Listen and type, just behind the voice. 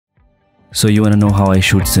So you wanna know how I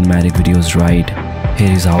shoot cinematic videos, right?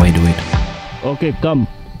 Here is how I do it. Okay, come.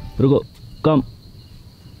 रुको, come.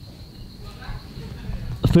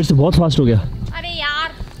 फिर से बहुत fast हो गया। अरे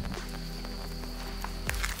यार।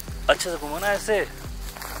 अच्छे से घुमाना ऐसे।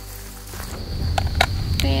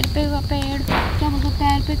 पेड़ पे का पेड़ क्या मतलब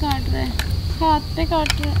पैर पे काट रहा है, हाथ पे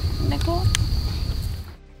काट रहा है, देखो।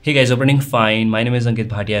 Hey guys, hope you're fine. My name is Ankit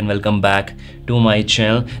Bhatia and welcome back to my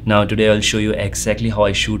channel. Now today I'll show you exactly how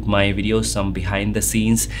I shoot my videos, some behind the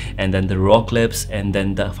scenes and then the raw clips and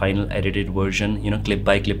then the final edited version, you know, clip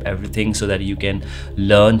by clip everything, so that you can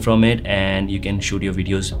learn from it and you can shoot your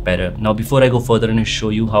videos better. Now before I go further and show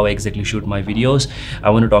you how I exactly shoot my videos, I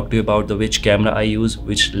want to talk to you about which camera I use,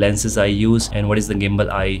 which lenses I use and what is the gimbal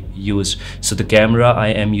I use. So the camera I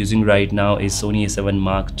am using right now is Sony A7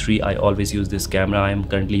 Mark III. I always use this camera. I am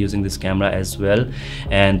currently using this camera as well,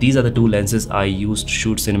 and these are the two lenses I use to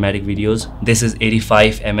shoot cinematic videos. This is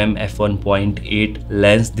 85mm f1.8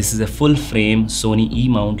 lens. This is a full frame Sony E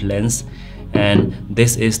mount lens, and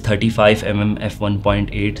this is 35mm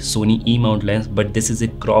f1.8 Sony E mount lens, but this is a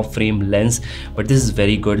crop frame lens, but this is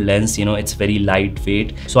very good lens, you know, it's very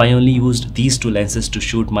lightweight. So I only used these two lenses to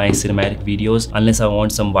shoot my cinematic videos, unless I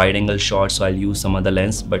want some wide angle shots, so I'll use some other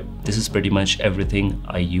lens, but this is pretty much everything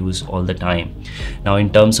I use all the time. Now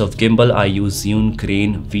in terms of gimbal, I use Zhiyun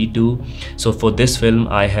Crane V2. So for this film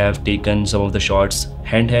I have taken some of the shots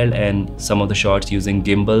handheld and some of the shots using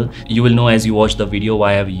gimbal. You will know as you watch the video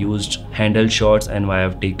why I have used handheld shots and why I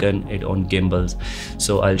have taken it on gimbals.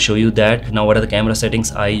 So I'll show you that. Now what are the camera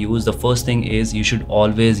settings I use? The first thing is you should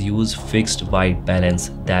always use fixed white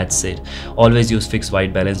balance. That's it. Always use fixed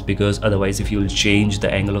white balance, because otherwise if you will change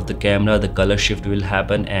the angle of the camera, the color shift will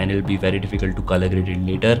happen and it'll be very difficult to color grade it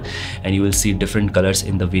later and you will see different colors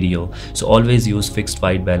in the video. So always use fixed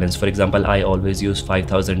white balance. For example, I always use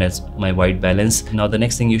 5000 as my white balance. Now the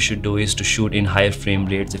next thing you should do is to shoot in higher frame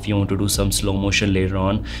rates if you want to do some slow motion later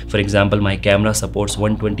on. For example, my camera supports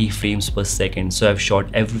 120 frames per second, so I've shot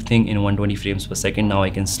everything in 120 frames per second. Now I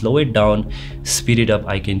can slow it down, speed it up,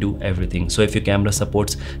 I can do everything. So if your camera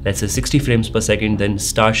supports, let's say 60 frames per second, then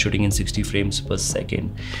start shooting in 60 frames per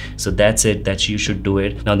second. So that's it, that you should do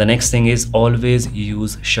it. Now the next thing is always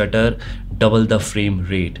use shutter double the frame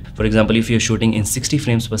rate. For example, if you're shooting in 60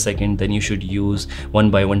 frames per second, then you should use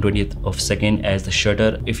 1/120th of a second as the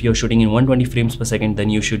shutter. If you're shooting in 120 frames per second, then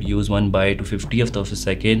you should use 1/250th of a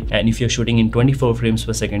second. And if you're shooting in 24 frames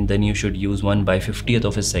per second, then you should use 1/50th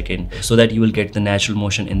of a second, so that you will get the natural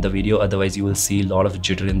motion in the video. Otherwise you will see a lot of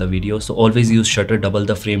jitter in the video. So always use shutter double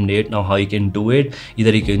the frame rate. Now how you can do it,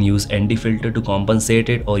 either you can use ND filter to compensate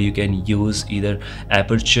it, or you can use either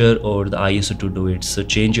aperture or the ISO to do it. So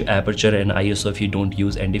change your aperture and ISO if you don't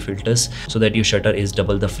use ND filters, so that your shutter is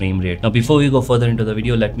double the frame rate. Now before we go further into the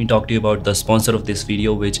video, let me talk to you about the sponsor of this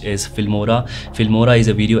video, which is Filmora. Filmora is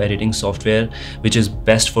a video editing software which is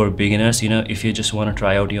best for beginners. You know, if you just want to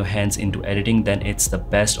try out your hands into editing, then it's the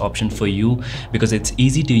best option for you, because it's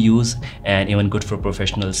easy to use and even good for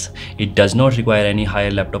professionals. It does not require any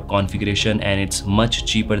higher laptop configuration and it's much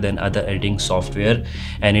cheaper than other editing software,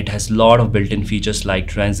 and it has a lot of built-in features like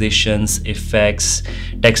transitions, effects,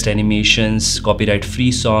 text animations, copyright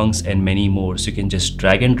free songs and many more. So you can just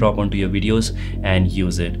drag and drop onto your videos and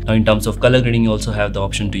use it. Now in terms of color grading, you also have the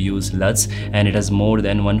option to use LUTs, and it has more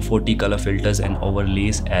than 140 color filters and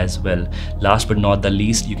overlays as well. Last but not the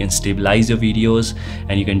least, you can stabilize your videos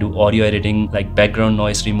and you can do audio editing like background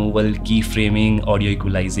noise removal, keyframing, audio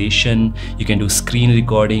equalization. You can do screen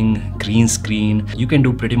recording, green screen. You can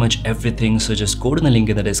do pretty much everything. So just go to the link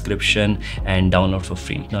in the description and download for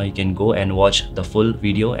free. Now you can go and watch the full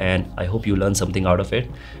video, and I hope you learn something out of it.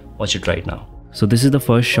 Watch it right now. So this is the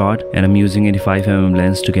first shot and I'm using 85mm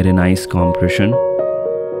lens to get a nice compression.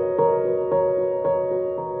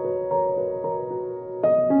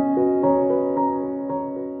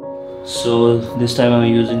 So this time I'm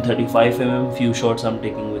using 35mm. Few shots I'm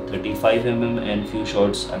taking with 35mm and few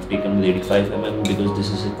shots I've taken with 85mm, because this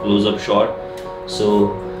is a close-up shot,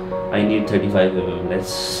 so I need 35mm.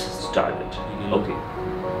 Let's start it. Okay.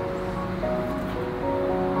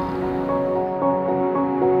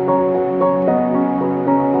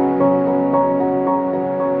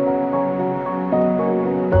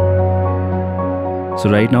 So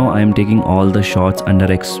right now I am taking all the shots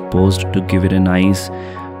underexposed to give it a nice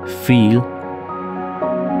feel.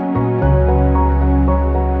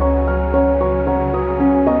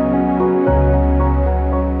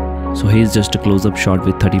 So here's just a close-up shot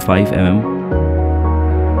with 35mm.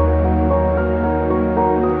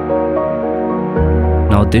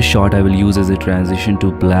 Now this shot I will use as a transition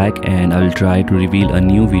to black, and I will try to reveal a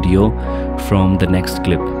new video from the next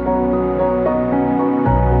clip.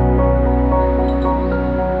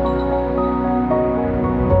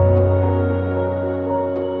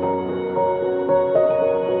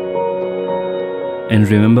 And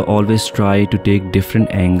remember, always try to take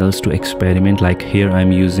different angles to experiment. Like here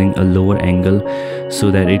I'm using a lower angle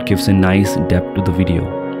so that it gives a nice depth to the video.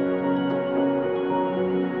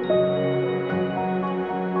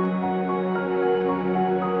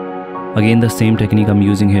 Again, the same technique I'm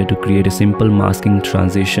using here to create a simple masking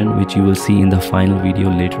transition, which you will see in the final video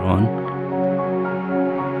later on.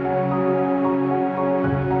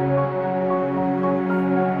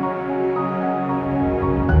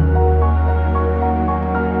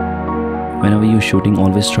 Whenever you're shooting,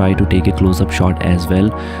 always try to take a close-up shot as well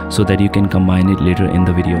so that you can combine it later in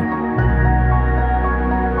the video.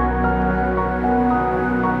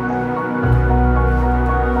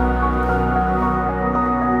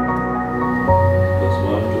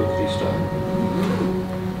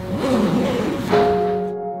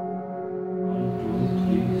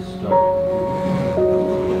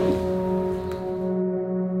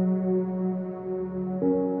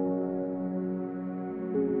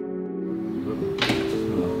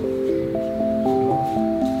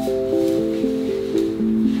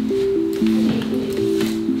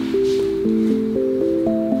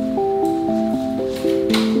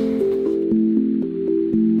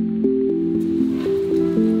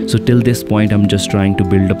 So till this point I'm just trying to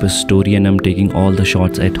build up a story and I'm taking all the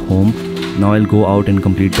shots at home. Now I'll go out and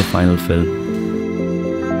complete the final film.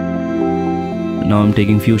 Now I'm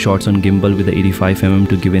taking few shots on gimbal with the 85mm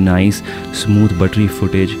to give a nice smooth buttery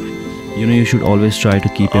footage. You know, you should always try to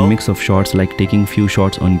keep a mix of shots, like taking few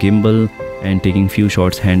shots on gimbal and taking few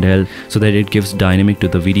shots handheld, so that it gives dynamic to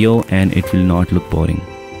the video and it will not look boring.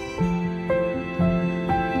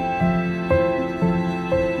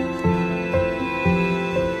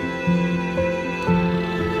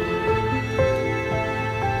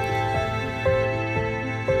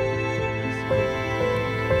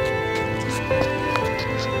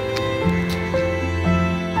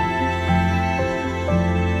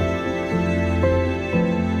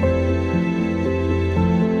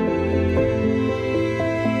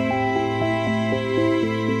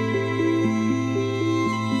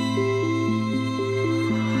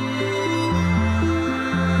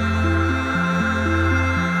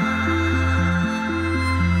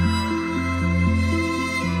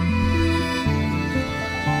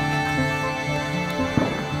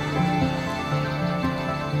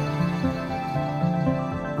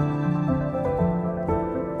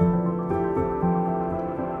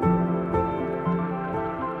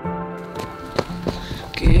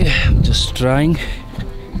 I'm just trying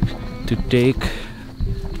to take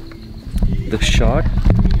the shot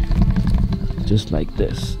just like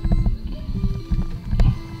this.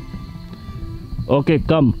 Okay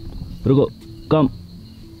कम, रुको, कम।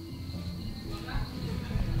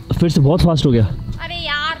 फिर से बहुत fast हो गया। अरे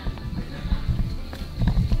यार,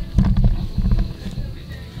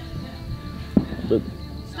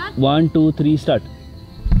 1 2 3 start.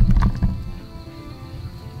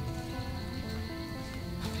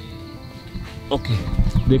 Okay,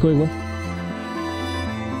 देखो एक बार।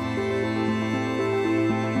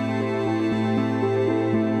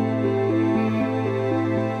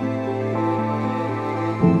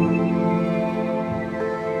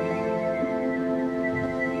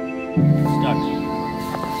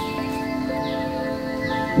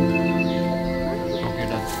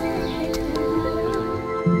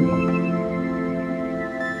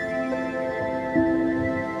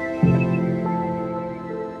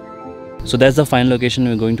 So that's the final location.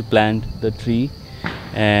 We're going to plant the tree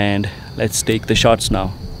and let's take the shots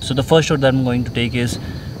now. So the first shot that I'm going to take is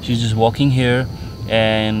she's just walking here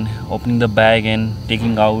and opening the bag and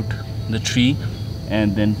taking out the tree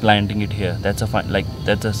and then planting it here. That's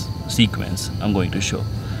a sequence I'm going to show.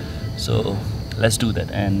 So let's do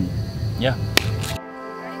that. And yeah,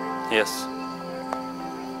 yes.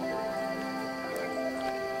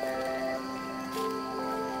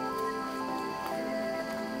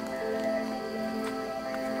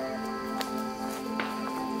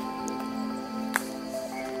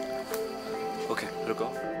 Okay, रुको।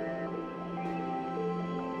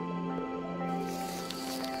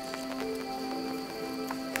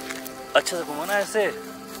 अच्छा से घुमाना ऐसे।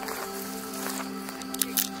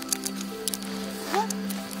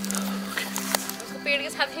 उसको पेड़ के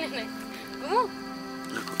साथ ही लेना है। घूमो।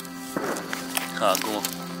 हाँ, घूमो।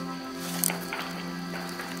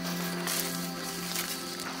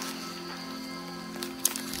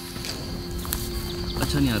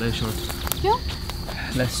 अच्छा नहीं आ रहा है शॉट। क्यों?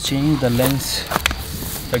 Let's change the lens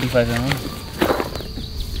 35mm.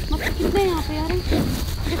 मतलब कितने यहाँ पे यार?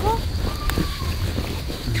 देखो।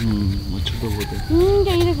 मच्छर तो बहुत है।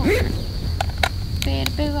 यही देखो। पैर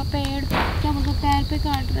पे क्या मतलब पैर पे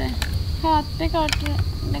काट रहा है, हाथ पे काट रहा है,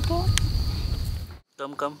 देखो।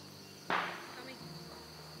 Come, come.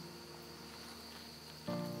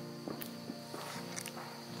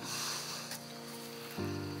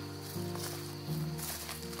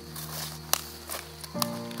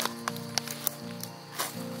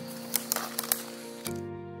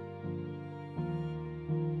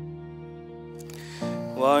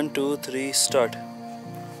 One, two, three, start.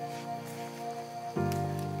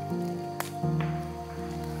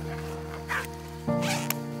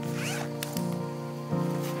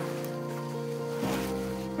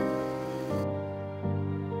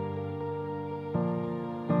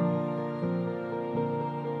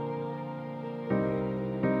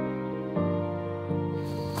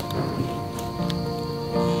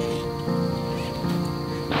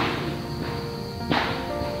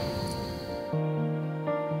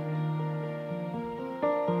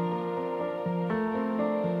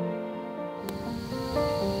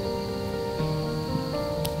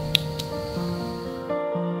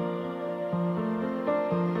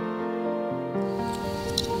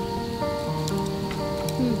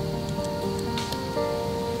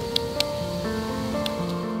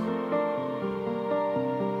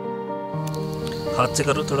 हाथ से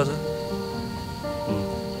करो थोड़ा सा,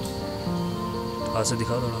 हाथ से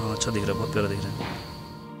दिखाओ थोड़ा। हाँ अच्छा दिख रहा है, बहुत प्यारा दिख रहा है।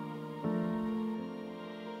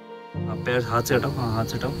 हाँ पैर हाथ से हटाओ, हाँ हाथ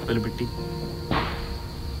से हटाओ पहले मिट्टी।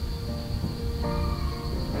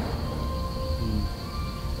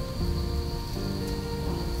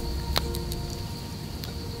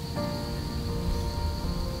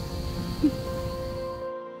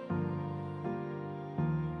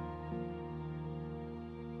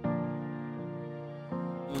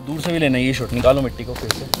 दूर से भी लेना है ये शॉट, निकालो मिट्टी को फिर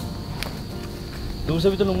से। दूर से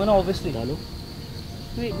भी तो लूंगा ना ऑब्वियसली। डालो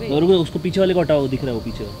और उसको पीछे वाले को हटाओ, दिख रहा है वो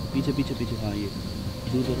पीछे पीछे पीछे पीछे। हाँ ये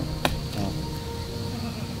दूर करो। हाँ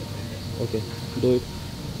okay do it.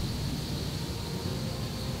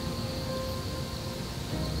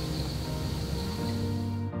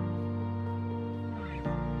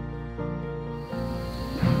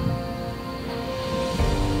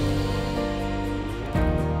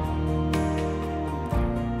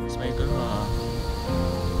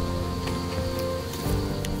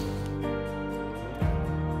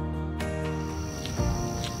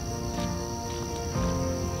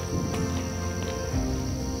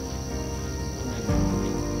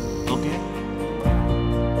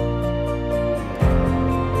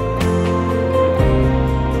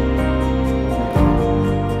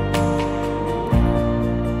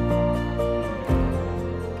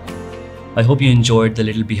 I hope you enjoyed the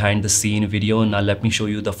little behind the scene video. Now let me show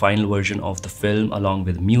you the final version of the film along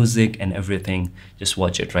with music and everything. Just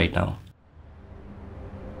watch it right now.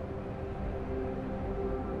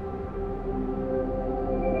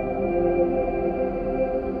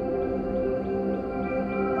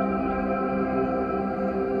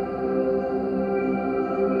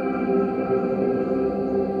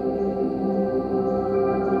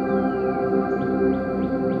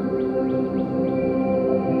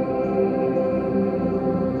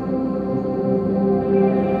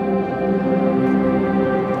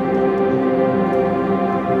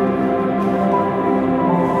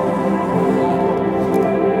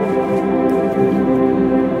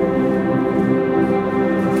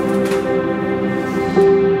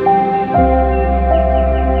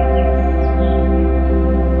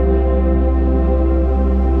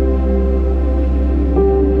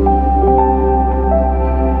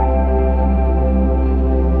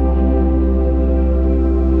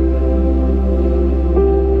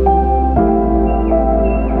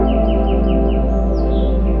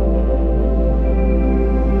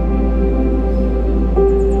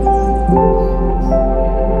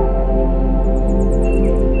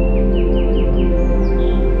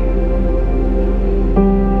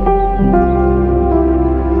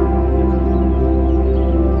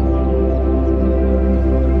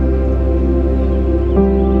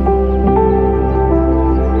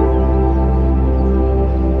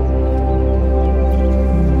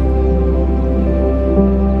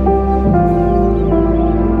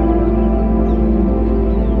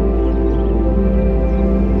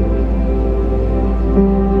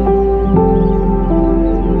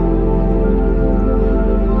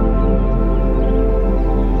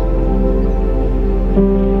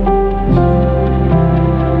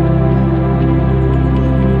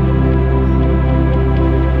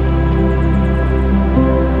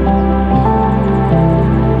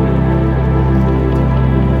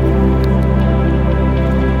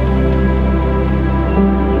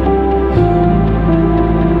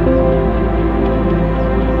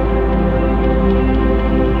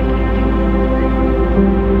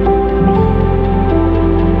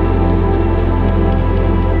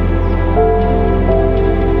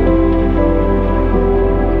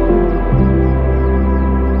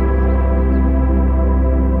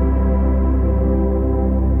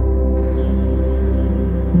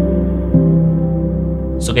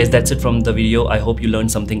 that's it from the video. I hope you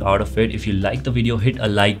learned something out of it. If you like the video, hit a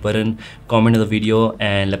like button, comment on the video,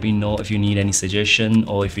 and let me know if you need any suggestion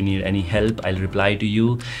or if you need any help. I'll reply to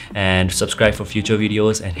you. And subscribe for future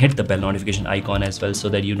videos and hit the bell notification icon as well, so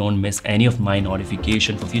that you don't miss any of my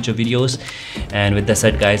notification for future videos. And with that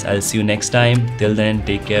said, guys, I'll see you next time. Till then,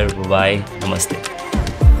 take care. Bye bye. Namaste.